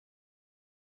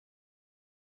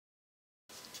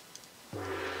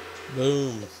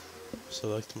Boom.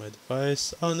 Select my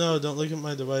device. Oh no, don't look at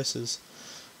my devices.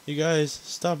 You guys,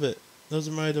 stop it. Those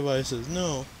are my devices.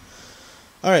 No.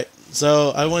 Alright,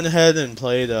 so I went ahead and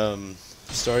played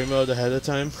story mode ahead of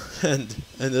time and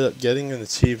ended up getting an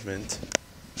achievement,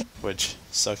 which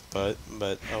sucked but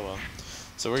oh well.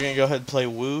 So we're gonna go ahead and play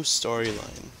Wu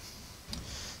Storyline.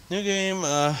 New game,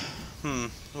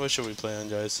 what should we play on,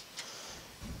 guys?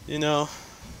 You know,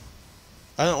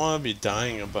 I don't want to be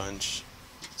dying a bunch,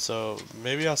 so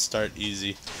maybe I'll start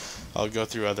easy. I'll go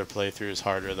through other playthroughs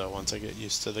harder though once I get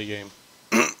used to the game.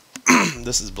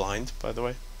 This is blind, by the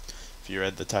way, if you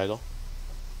read the title.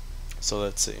 So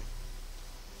let's see.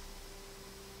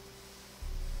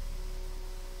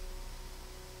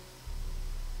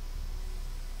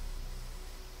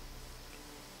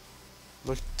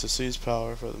 Look to seize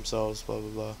power for themselves, blah blah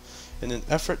blah. In an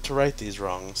effort to right these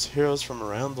wrongs, heroes from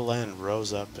around the land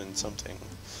rose up in something.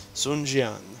 Sun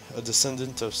Jian, a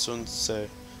descendant of Sun Ce,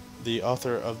 the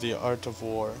author of The Art of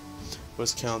War,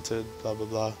 was counted, blah blah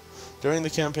blah. During the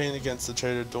campaign against the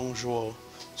traitor Dong Zhuo,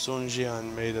 Sun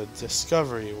Jian made a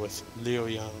discovery with Liu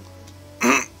Yang.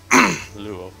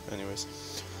 Luo, anyways.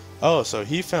 Oh, so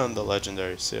he found the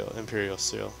legendary seal, Imperial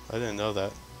Seal. I didn't know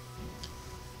that.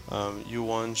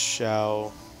 Yuan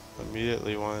Shao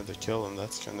immediately wanted to kill him.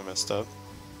 That's kind of messed up.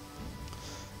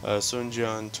 Sun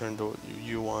Jian turned to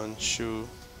Yuan Shu,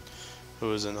 who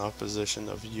was in opposition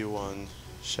of Yuan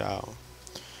Shao.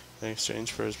 In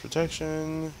exchange for his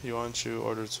protection, Yuan Shu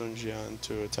ordered Sun Jian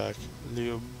to attack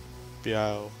Liu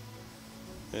Biao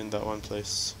in that one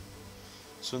place.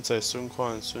 Sun Ce, Sun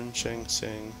Quan, Sun Cheng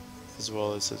Xing, as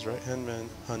well as his right-hand man,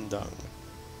 Han Dang.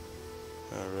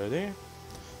 Alrighty.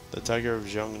 The Tiger of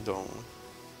Jiangdong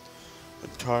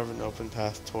would carve an open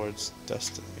path towards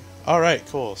destiny. Alright,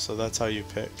 cool. So that's how you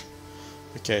pick.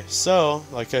 Okay, so,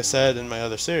 like I said in my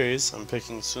other series, I'm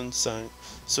picking Sun Cheng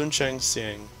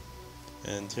Xiang.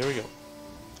 And here we go.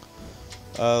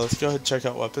 Let's go ahead and check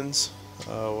out weapons.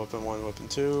 Weapon 1, weapon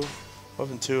 2.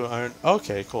 Weapon 2, iron.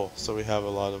 Okay, cool. So we have a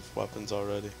lot of weapons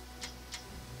already.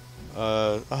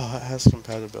 Oh, it has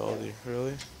compatibility.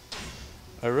 Really?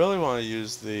 I really want to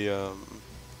use the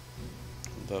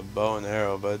bow and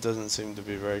arrow, but it doesn't seem to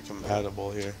be very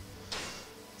compatible here.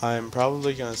 I'm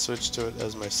probably going to switch to it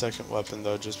as my second weapon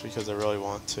though, just because I really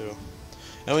want to.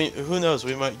 And who knows,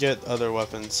 we might get other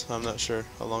weapons, I'm not sure,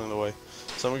 along the way.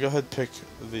 So I'm going to go ahead and pick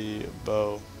the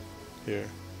bow here.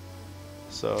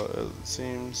 So it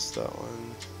seems that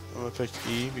one, I'm going to pick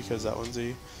E because that one's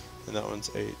E, and that one's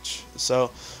H.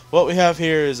 So what we have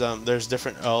here is, there's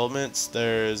different elements.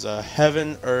 There's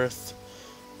heaven, earth,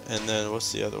 and then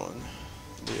what's the other one?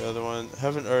 The other one,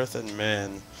 heaven, earth, and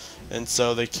man. And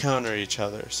so they counter each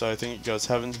other. So I think it goes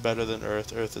heaven's better than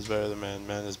earth, earth is better than man,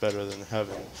 man is better than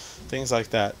heaven. Things like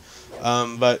that.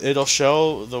 But it'll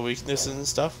show the weaknesses and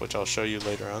stuff, which I'll show you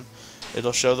later on.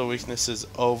 It'll show the weaknesses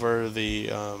over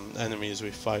the enemies we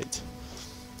fight.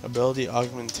 Ability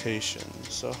augmentation.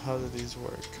 So how do these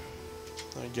work?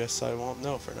 I guess I won't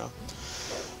know for now.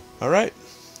 Alright.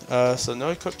 So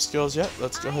no equipped skills yet.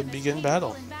 Let's go ahead and begin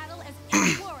battle.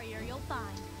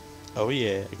 Oh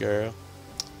yeah, girl.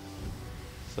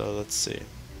 So let's see.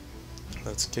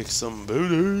 Let's kick some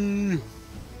booty.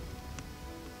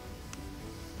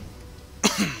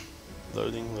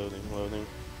 Loading, loading, loading.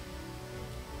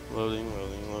 Loading,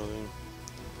 loading, loading.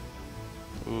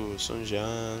 Ooh, Sun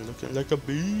Jian looking like a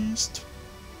beast.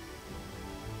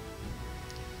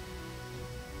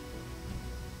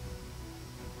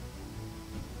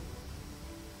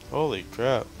 Holy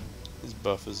crap. He's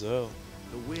buff as hell.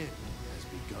 The wind has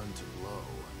begun to blow.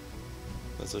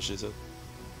 That's what she said.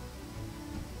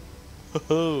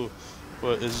 Oh,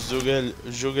 what is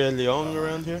Zhuge Liang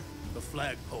around here? The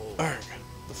flagpole. Arg,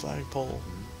 the flagpole.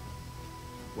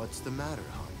 What's the matter,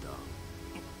 Honda?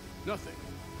 Nothing.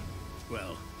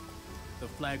 Well, the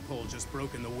flagpole just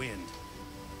broke in the wind.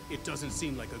 It doesn't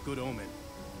seem like a good omen.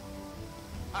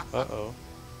 Uh-oh.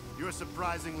 You're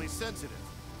surprisingly sensitive.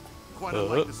 Quite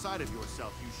unlike the side of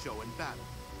yourself you show in battle.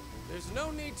 There's no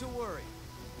need to worry.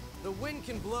 The wind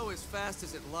can blow as fast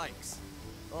as it likes.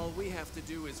 All we have to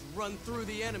do is run through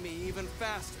the enemy even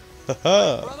faster. Right,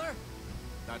 brother?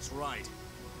 That's right.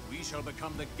 We shall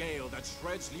become the gale that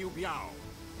shreds Liu Biao.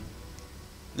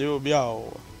 Liu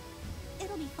Biao.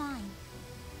 It'll be fine.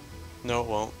 No, it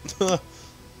won't.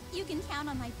 You can count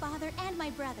on my father and my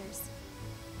brothers.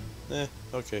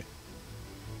 Okay.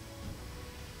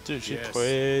 Dude, she's Yes.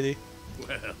 pretty.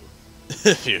 Well,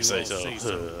 If you you say all so. say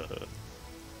so.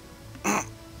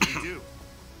 You do.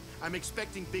 I'm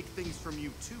expecting big things from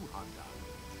you too, Honda.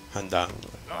 Handang.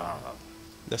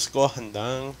 Let's go,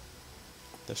 Handang.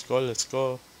 Let's go, let's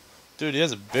go. Dude, he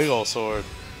has a big old sword.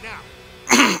 Now,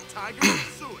 Tiger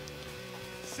Suit,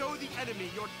 show the enemy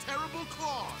your terrible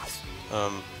claws.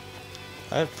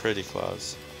 I have pretty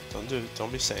claws.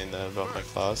 Don't be saying that about my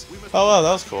claws. Oh wow,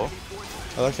 that was cool.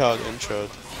 I like how it introed.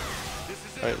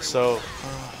 Alright, so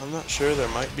I'm not sure, there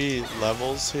might be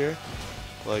levels here,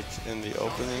 like in the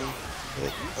opening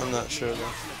bit. I'm not sure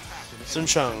though. Sun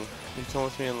Shang, you come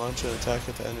with me and launch an attack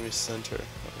at the enemy's center.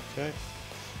 Okay.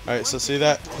 Alright, so see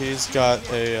that? He's got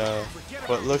a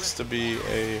what looks to be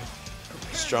a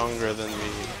stronger than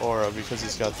the aura because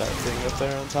he's got that thing up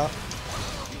there on top.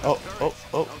 Oh.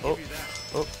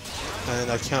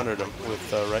 And I countered him with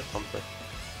the right bumper.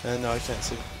 And now I can't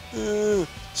see.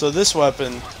 So this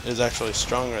weapon is actually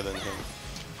stronger than him.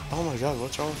 Oh my god,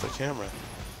 what's wrong with the camera?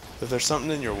 If there's something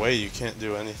in your way, you can't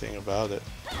do anything about it.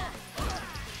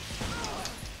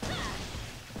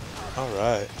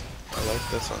 Alright. I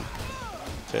like this one.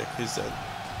 Okay, he's dead.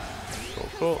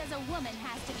 Cool.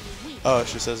 Oh,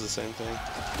 she says the same thing.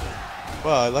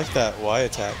 Well, I like that Y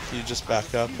attack. You just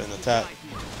back up and attack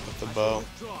with the bow.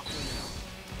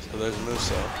 So there's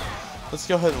Muso. Let's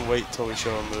go ahead and wait till we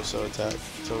show a Muso attack,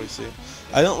 till we see.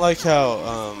 I don't like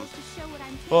how,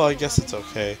 well, I guess it's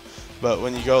okay, but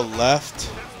when you go left,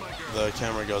 the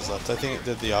camera goes left. I think it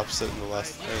did the opposite in the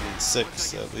last, in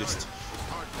 6 at least,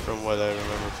 from what I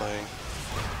remember playing.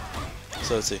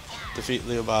 So let's see. Defeat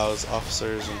Liu Bao's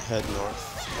officers and head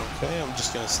north. Okay, I'm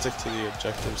just gonna stick to the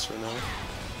objectives for now.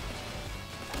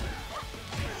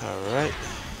 Alright,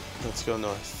 let's go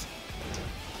north.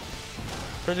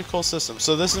 Pretty cool system.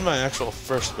 So this is my actual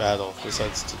first battle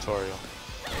besides tutorial.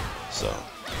 So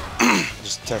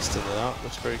just testing it out.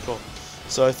 Looks pretty cool.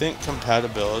 So I think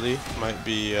compatibility might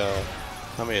be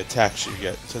how many attacks you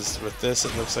get, because with this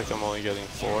it looks like I'm only getting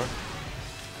 4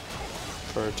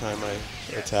 per time I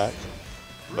attack.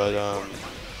 But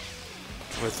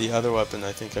with the other weapon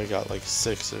I think I got like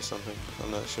 6 or something. I'm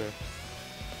not sure.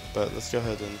 But let's go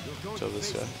ahead and kill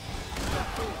this guy.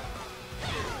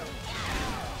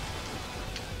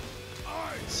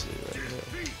 Let's see right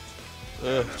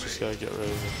here. Just gotta get rid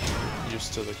of it.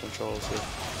 Used to the controls here.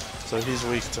 So he's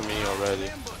weak to me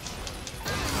already.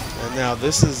 And now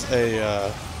this is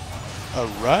a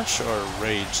rush or a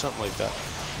rage, something like that.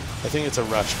 I think it's a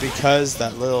rush because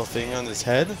that little thing on his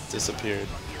head disappeared.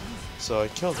 So I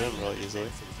killed him really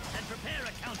easily.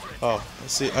 Oh,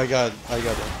 see, I got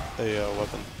a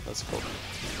weapon. That's cool.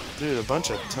 Dude, a bunch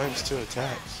of ×2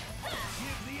 attacks.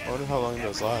 I wonder how long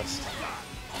those last.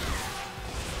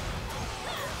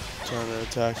 Counter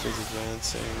attack is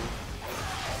advancing.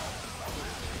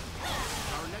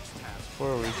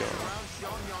 Where are we going?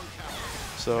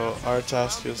 So our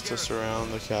task is to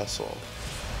surround the castle.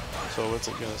 So what's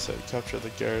it gonna say? Capture the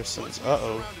garrisons.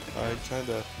 Uh-oh, I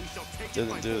kinda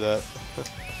didn't do that.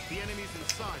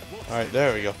 Alright,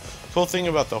 there we go. Cool thing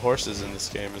about the horses in this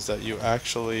game is that you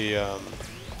actually,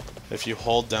 if you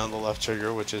hold down the left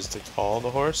trigger, which is to call the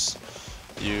horse,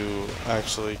 you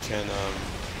actually can,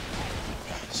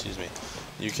 excuse me,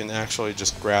 you can actually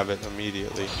just grab it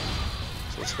immediately.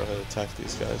 So let's go ahead and attack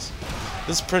these guys.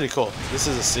 This is pretty cool. This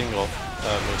is a single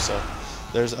Muso.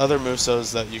 There's other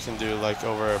Musos that you can do like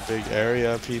over a big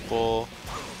area of people,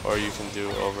 or you can do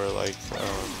over like,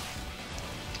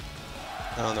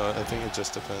 I don't know, I think it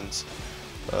just depends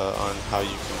on how you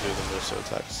can do the Muso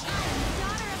attacks.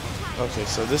 Okay,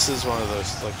 so this is one of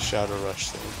those like Shadow Rush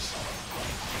things.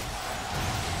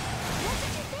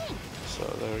 So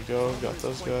there we go, got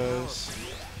those guys.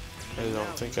 I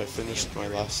don't think I finished my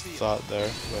last thought there,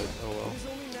 but oh well.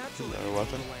 Another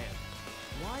weapon.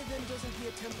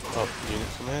 Oh, unit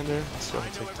commander. Let's go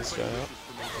and take this guy out.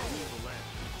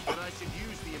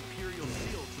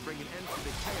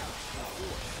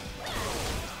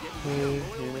 Okay,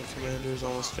 unit commander is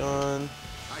almost gone.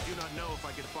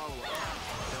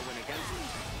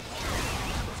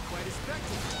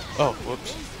 Oh,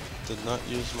 whoops. Did not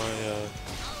use my,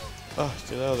 oh,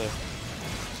 get out of there.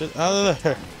 Get out of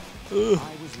there! Ooh.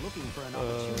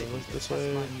 Look this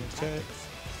way. Okay.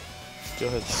 Go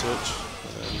ahead and switch.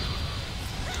 And then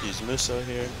use Muso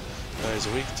here. Now he's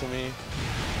weak to me.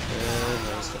 And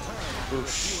now he's gone.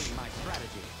 Whoosh.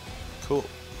 Cool.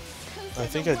 I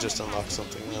think I just unlocked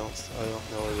something else. I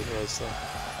don't know what it was though.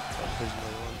 Oh, here's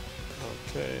another one.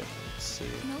 Okay, let's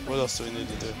see. What else do we need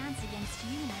to do?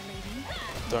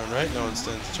 Darn right, no one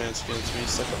stands a chance against me.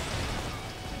 Suck up.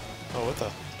 Oh, what the?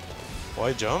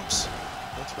 Why jumps?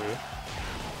 That's weird.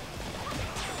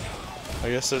 I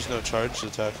guess there's no charged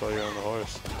attack while you're on the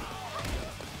horse.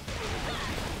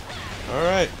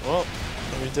 Alright, well,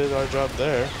 we did our job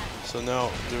there. So now,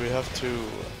 do we have to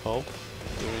help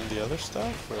doing the other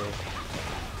stuff, or?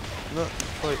 Not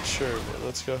quite sure, but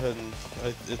let's go ahead and...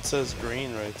 it says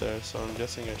green right there, so I'm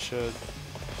guessing I should.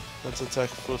 Let's attack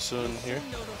Fusun here.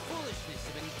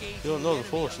 You don't know the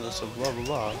foolishness of blah blah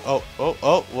blah.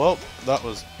 Oh, well, that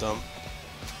was dumb.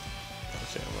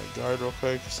 Okay, I'm gonna guard real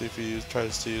quick, see if he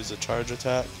tries to use a charge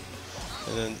attack.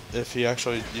 And then if he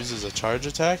actually uses a charge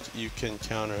attack, you can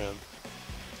counter him.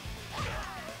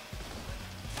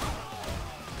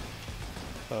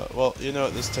 Well, you know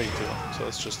what, this is taking too long, so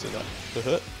let's just do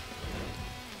that.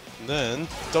 And then,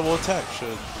 double attack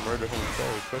should murder him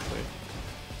very quickly.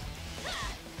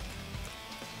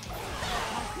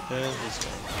 And he's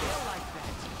gone.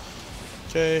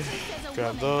 Okay,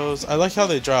 grab those. I like how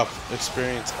they drop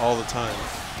experience all the time.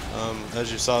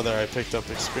 As you saw there, I picked up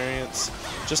experience.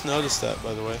 Just noticed that,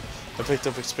 by the way. I picked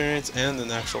up experience and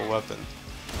an actual weapon.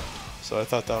 So I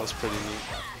thought that was pretty neat.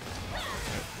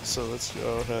 Right, so let's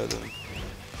go ahead and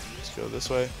let's go this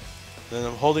way. Then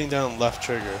I'm holding down left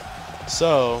trigger.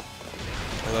 So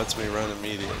it lets me run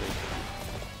immediately.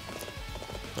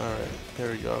 Alright,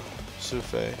 here we go. Shu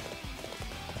Fei.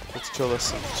 Let's kill us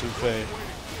some Shu Fei.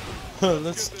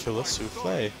 Let's kill a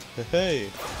souffle. Hey.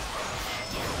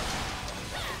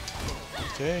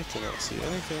 Okay, cannot see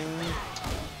anything.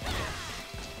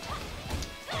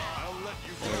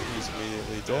 And he's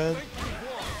immediately dead.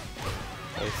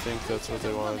 I think that's what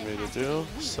they wanted me to do,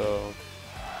 so...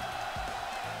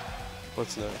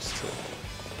 What's next?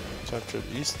 Captured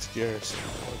East Garrison.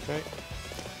 Okay.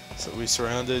 So we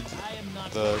surrounded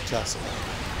the castle.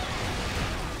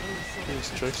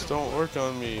 These tricks don't work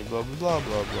on me. Blah blah blah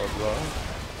blah blah blah.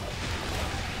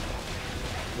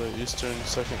 The eastern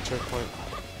second checkpoint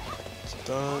is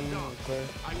done. Okay.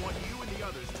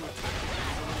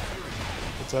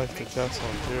 Attack the castle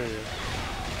interior.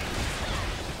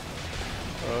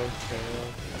 Okay,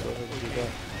 I'll go ahead and do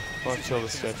that. I'll kill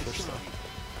this guy first though.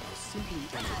 So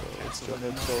let's go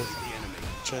ahead and kill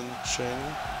Ching.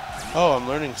 Oh, I'm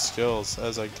learning skills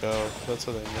as I go. That's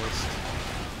what I missed.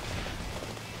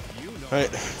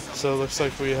 Alright, so it looks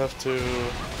like we have to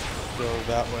go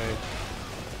that way.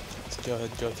 Let's go ahead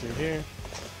and go through here.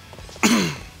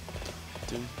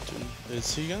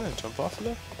 Is he gonna jump off of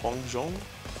there? Huang Zhong?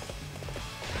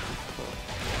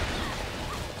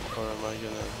 Or am I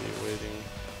gonna be waiting?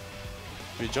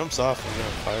 If he jumps off, I'm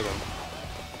gonna fight him.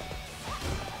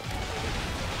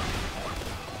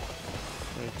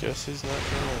 I guess he's not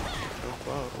gonna jump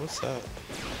out. What's that?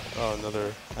 Oh,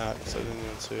 another axe. I didn't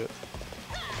even see it.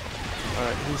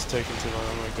 Alright, he's taking too long.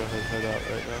 I'm gonna go ahead and head out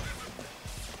right now.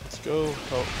 Let's go.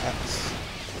 Oh, axe.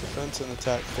 Defense and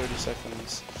attack, 30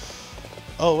 seconds.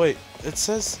 Oh, wait. It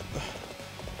says...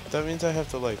 That means I have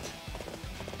to, like,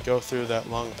 go through that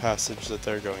long passage that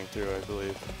they're going through, I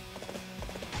believe.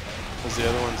 Because the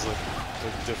other ones look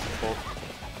difficult.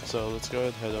 So let's go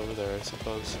ahead and head over there, I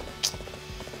suppose.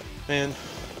 Man.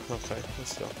 Okay,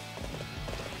 let's go.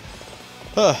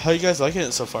 How you guys liking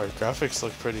it so far? Graphics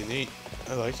look pretty neat.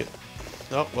 I like it.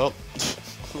 Oh, well,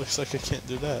 looks like I can't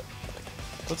do that.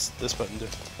 What's this button do?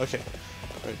 Okay,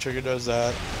 right, trigger does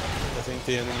that. I think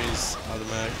the enemies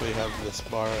automatically have this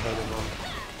bar ahead of them.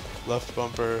 Left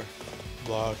bumper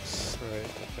blocks, right,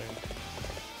 okay.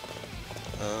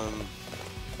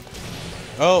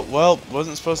 Oh, well,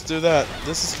 wasn't supposed to do that.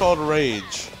 This is called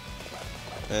Rage.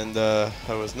 And, I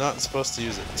was not supposed to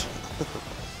use it.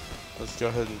 Let's go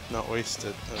ahead and not waste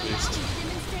it, at least.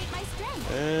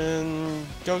 And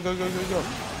go, go, go, go, go.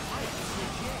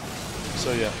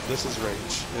 So yeah, this is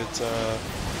Rage. It's,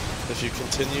 if you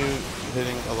continue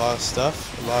hitting a lot of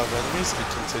stuff, a lot of enemies, it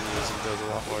continues and does a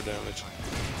lot more damage.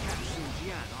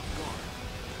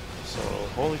 So,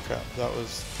 holy crap, that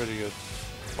was pretty good.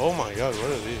 Oh my god,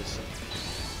 what are these?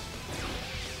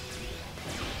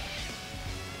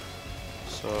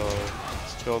 So,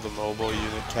 let's kill the mobile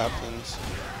unit captains.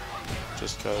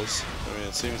 Just cause, I mean,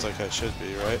 it seems like I should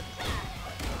be, right?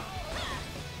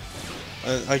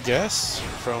 And I guess,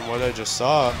 from what I just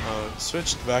saw, it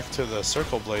switched back to the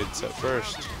circle blades at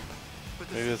first.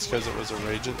 Maybe it's because it was a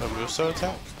Muso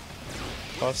attack?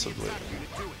 Possibly.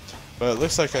 But it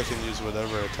looks like I can use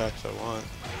whatever attacks I want.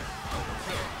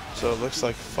 So it looks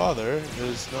like Father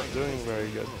is not doing very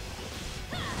good.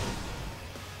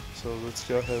 So let's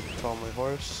go ahead and call my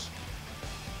horse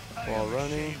while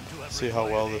running. See how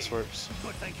well this works.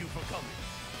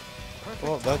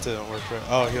 Well, that didn't work right.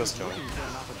 Oh, he was killing.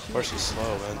 Horse is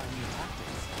slow, man.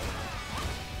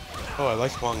 Oh, I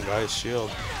like Huang Gai's shield.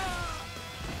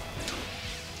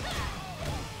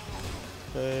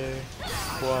 Hey,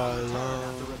 Huai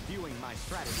Long.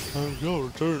 I'm gonna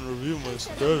return and review my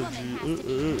strategy.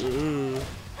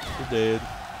 You're dead.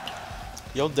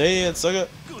 You're dead, sucker.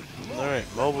 Alright,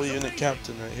 mobile unit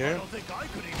captain right here.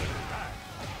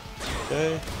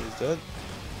 Okay, he's dead.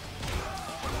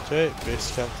 Okay,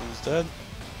 base captain's dead.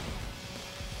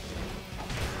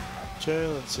 Okay,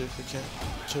 let's see if we can't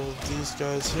kill these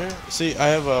guys here. See, I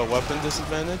have a weapon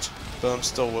disadvantage, but I'm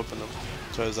still whipping them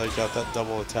because I got that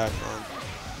double attack on.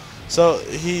 So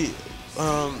he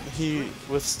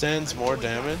withstands more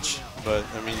damage, but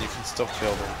I mean you can still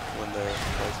kill them when they're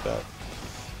like that.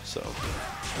 So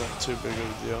not too big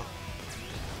of a deal.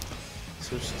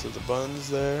 Switch to the buns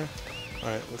there.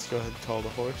 Alright, let's go ahead and call the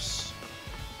horse.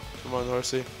 Come on,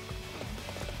 horsey.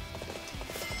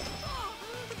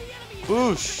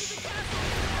 Boosh!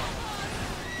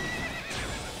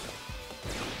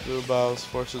 Liu Bao's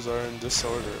forces are in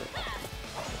disorder.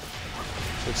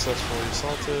 Successfully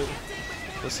assaulted.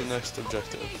 What's the next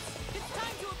objective?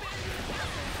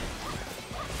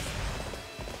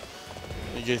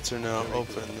 The gates are now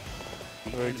open.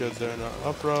 Very good, they're in an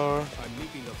uproar.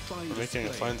 I'm making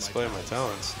a fine display of my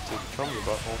talents. Dude, come to the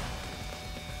butthole.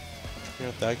 You're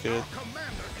not that good.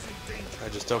 I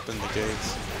just opened the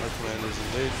gates. Our commander's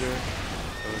in danger.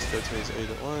 Let's go to his aid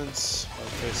at once.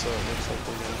 Okay, so it looks like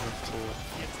we're gonna have to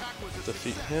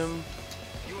defeat him.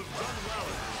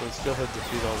 So let's go ahead and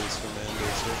defeat all these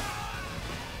commanders here.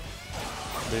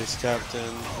 Base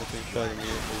captain, I think that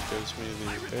immediately gives me the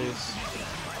base.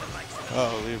 Uh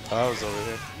oh, Liu Bao's over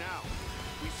here.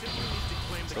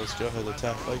 So let's go ahead and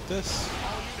attack like this.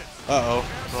 Uh oh,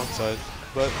 wrong side.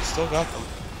 But still got them.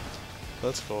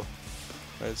 That's cool.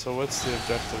 Alright, so what's the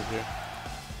objective here?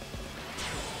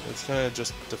 It's kind of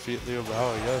just defeat Liu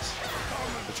Bao, I guess.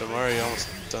 Which I'm already almost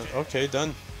done. Okay,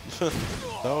 done. That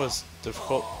was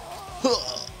difficult.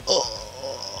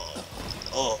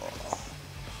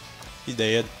 He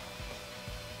dead.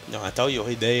 No, I told you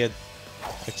he dead.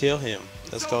 I killed him.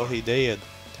 Let's go, he dead.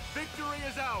 Victory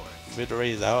is ours.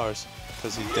 Victory is ours.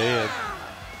 Because he's dead.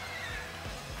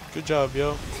 Good job,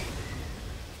 yo.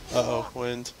 Uh-oh,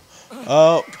 wind.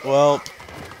 Oh, well.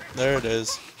 There it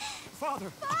is.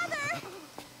 Father! Father!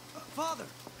 Father!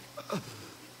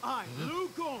 I, Liu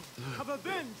Gong, have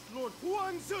avenged Lord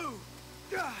Huang Zhu!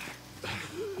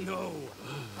 No,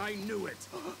 I knew it.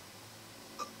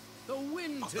 The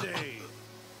wind today.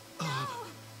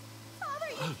 Father,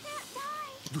 you can't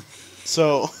die.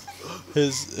 So,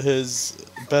 his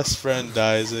best friend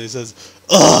dies and he says,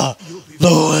 "Ah,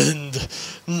 the wind!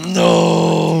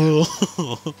 No!"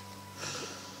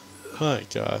 My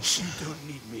gosh. You don't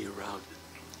need me around.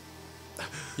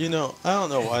 You know, I don't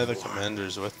know why the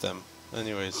commander's with them.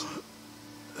 Anyways.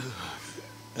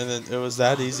 And then it was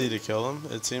that easy to kill him.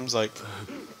 It seems like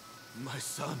My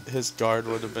son. his guard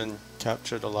would have been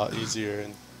captured a lot easier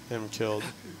and him killed.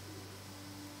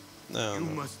 No. You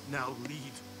must now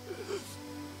lead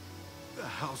the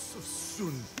House of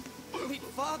Sun. Wait,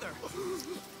 Father!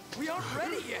 We aren't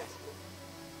ready yet!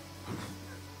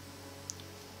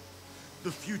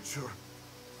 The future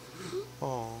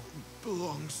Oh,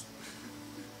 belongs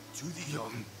to the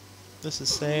young. this is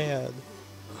sad.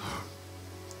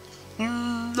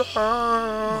 My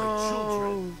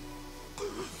children,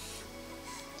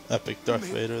 Epic Darth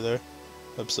Vader there.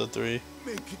 Episode 3.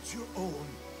 make it your own.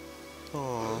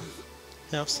 Oh,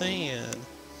 how sad.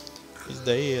 He's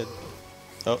dead.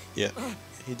 Oh, yeah,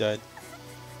 he died.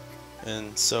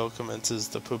 And so commences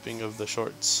the pooping of the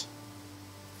shorts.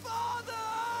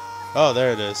 Oh,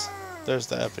 there it is. There's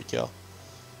the epic yell.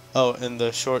 Oh, and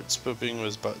the shorts pooping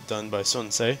was done by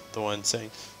Sun Se, the one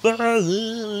saying. I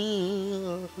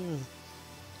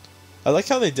like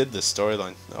how they did this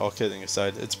storyline, all kidding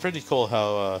aside. It's pretty cool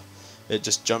how it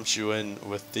just jumps you in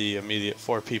with the immediate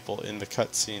 4 people in the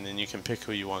cutscene and you can pick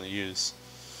who you want to use.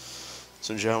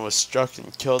 Sun Jian was struck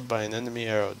and killed by an enemy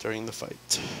arrow during the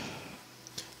fight.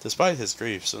 Despite his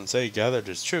grief, Sun Se gathered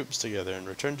his troops together and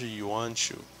returned to Yuan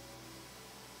Shu.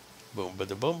 Boom,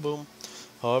 bada boom, boom.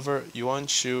 However, Yuan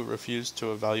Shu refused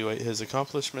to evaluate his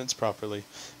accomplishments properly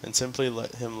and simply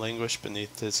let him languish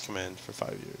beneath his command for 5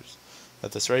 years.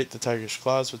 At this rate, the tiger's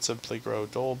claws would simply grow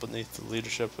dull beneath the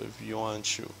leadership of Yuan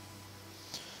Shu.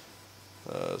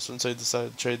 Sun Ce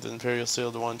decided to trade the Imperial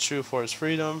Seal to Yuan Shu for his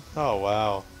freedom. Oh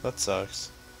wow, that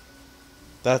sucks.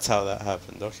 That's how that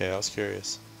happened. Okay, I was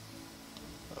curious.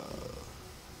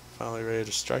 Finally ready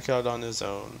to strike out on his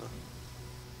own.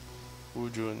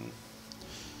 Wujun.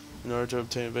 In order to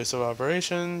obtain a base of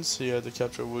operations, he had to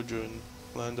capture Wujun,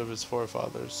 land of his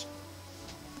forefathers.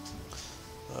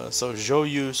 So Zhou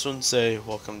Yu Sun Ce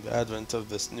welcomed the advent of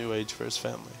this new age for his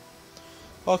family.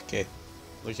 Okay.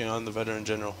 Looking on, the veteran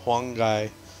general Huang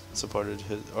Gai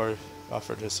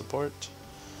offered his support.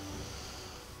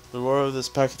 The roar of this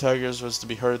pack of tigers was to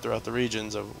be heard throughout the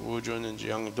regions of Wujun and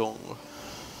Jiangdong.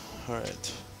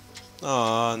 Alright.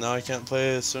 Aw, now I can't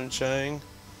play as Sun Chang.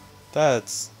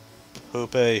 That's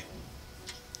Poopy.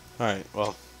 Alright,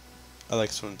 well, I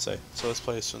like Sun Ce, so let's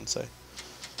play Sun Ce.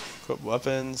 Equip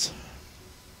weapons.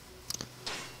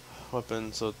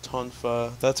 Weapons, so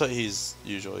Tonfa, that's what he's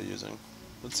usually using.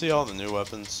 Let's see all the new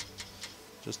weapons.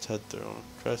 Just head through them.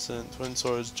 Crescent, Twin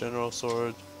Swords, General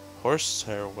Sword,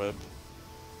 Horsehair Whip.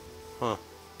 Huh.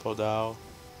 Podao.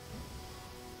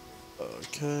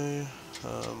 Okay.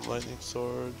 Lightning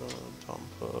Sword,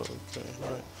 Tompa, okay,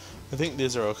 alright. I think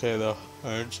these are okay though.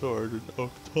 Iron Sword and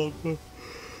Oak Tompa.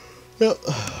 Yep.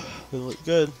 They look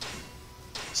good.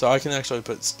 So I can actually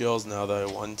put skills now that I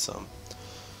won some.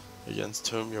 Against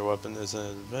whom your weapon is an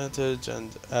advantage and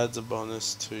adds a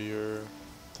bonus to your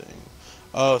thing.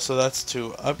 Oh, so that's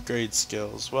to upgrade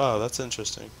skills. Wow, that's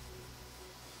interesting.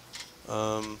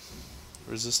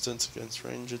 Resistance against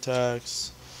range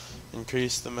attacks.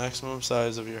 Increase the maximum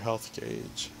size of your health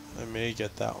gauge. I may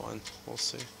get that one. We'll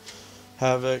see.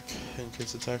 Havoc.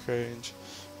 Increase attack range.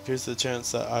 Increase the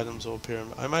chance that items will appear.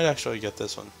 I might actually get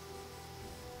this one.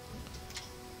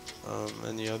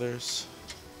 Any others?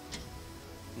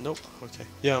 Nope. Okay.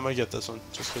 Yeah, I might get this one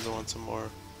just because I want some more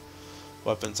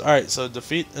weapons. Alright, so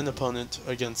defeat an opponent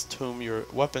against whom your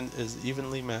weapon is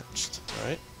evenly matched.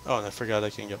 Alright. Oh, and I forgot I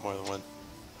can get more than one.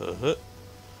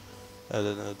 Add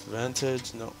an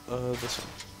advantage. No, this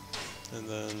one. And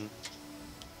then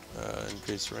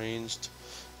increase ranged.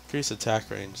 Increase attack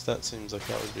range. That seems like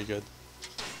that would be good.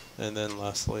 And then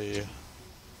lastly,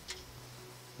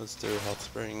 let's do health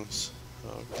springs.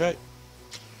 Okay.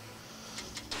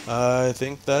 I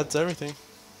think that's everything.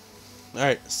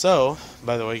 Alright, so,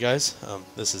 by the way guys,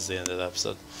 this is the end of the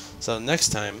episode. So next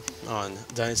time on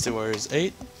Dynasty Warriors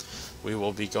 8, we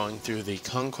will be going through the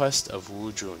conquest of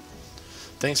Wuzhun.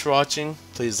 Thanks for watching.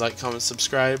 Please like, comment,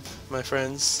 subscribe, my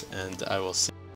friends, and I will see you.